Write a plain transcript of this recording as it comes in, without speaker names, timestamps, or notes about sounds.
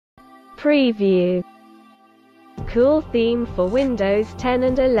Preview. Cool theme for Windows 10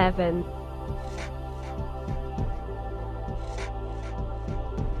 and 11.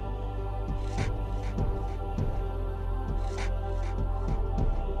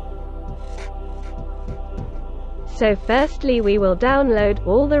 So firstly we will download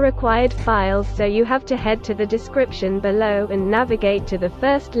all the required files, so you have to head to the description below and navigate to the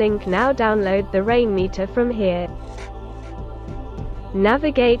first link. Now download the Rainmeter from here.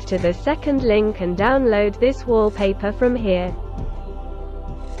 Navigate to the second link and download this wallpaper from here.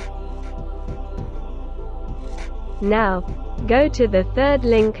 Now, go to the third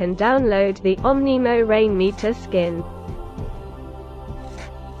link and download the Omnimo Rainmeter skin.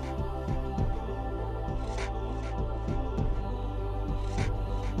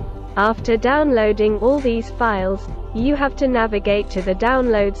 After downloading all these files, you have to navigate to the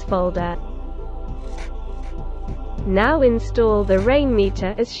Downloads folder. Now install the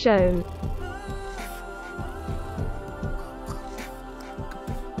Rainmeter as shown.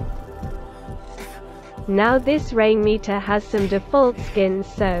 Now this Rainmeter has some default skins,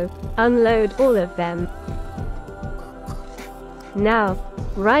 so unload all of them. Now,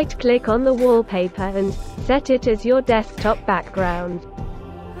 right-click on the wallpaper and set it as your desktop background.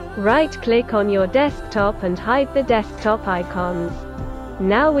 Right-click on your desktop and hide the desktop icons.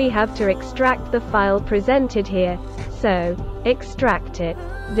 Now we have to extract the file presented here, so extract it.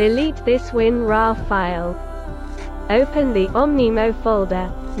 Delete this WinRAR file. Open the Omnimo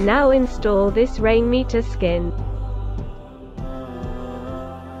folder. Now install this Rainmeter skin.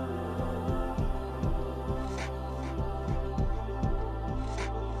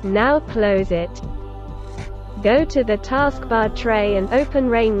 Now close it. Go to the taskbar tray and open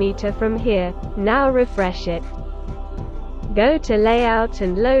Rainmeter from here. Now refresh it. Go to Layout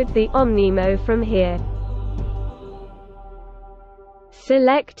and load the Omnimo from here.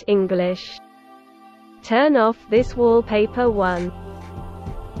 Select English. Turn off this wallpaper 1.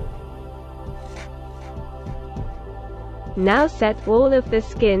 Now set all of the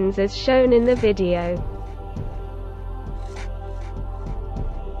skins as shown in the video.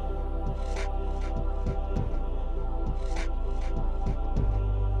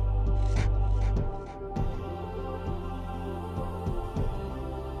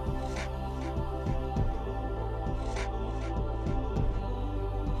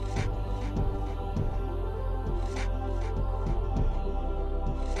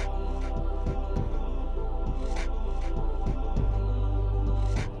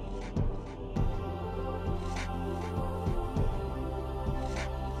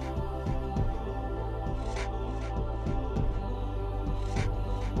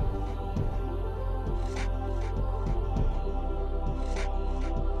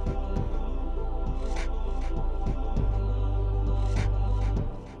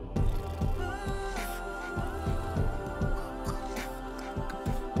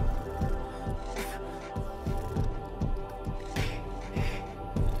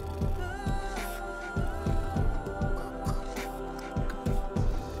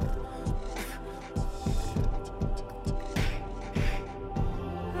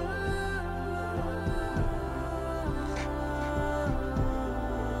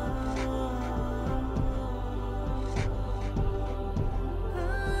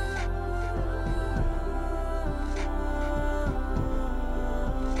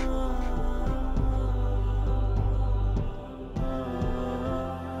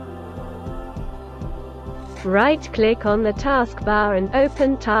 Right-click on the taskbar and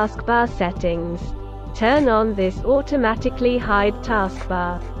open Taskbar Settings. Turn on this Automatically Hide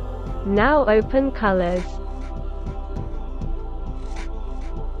taskbar. Now open Colors.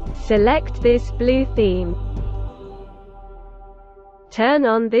 Select this blue theme. Turn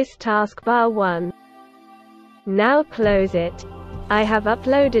on this taskbar 1. Now close it. I have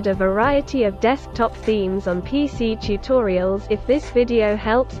uploaded a variety of desktop themes on PC tutorials. If this video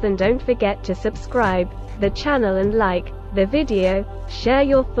helps, then don't forget to subscribe the channel and like the video. Share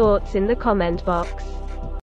your thoughts in the comment box.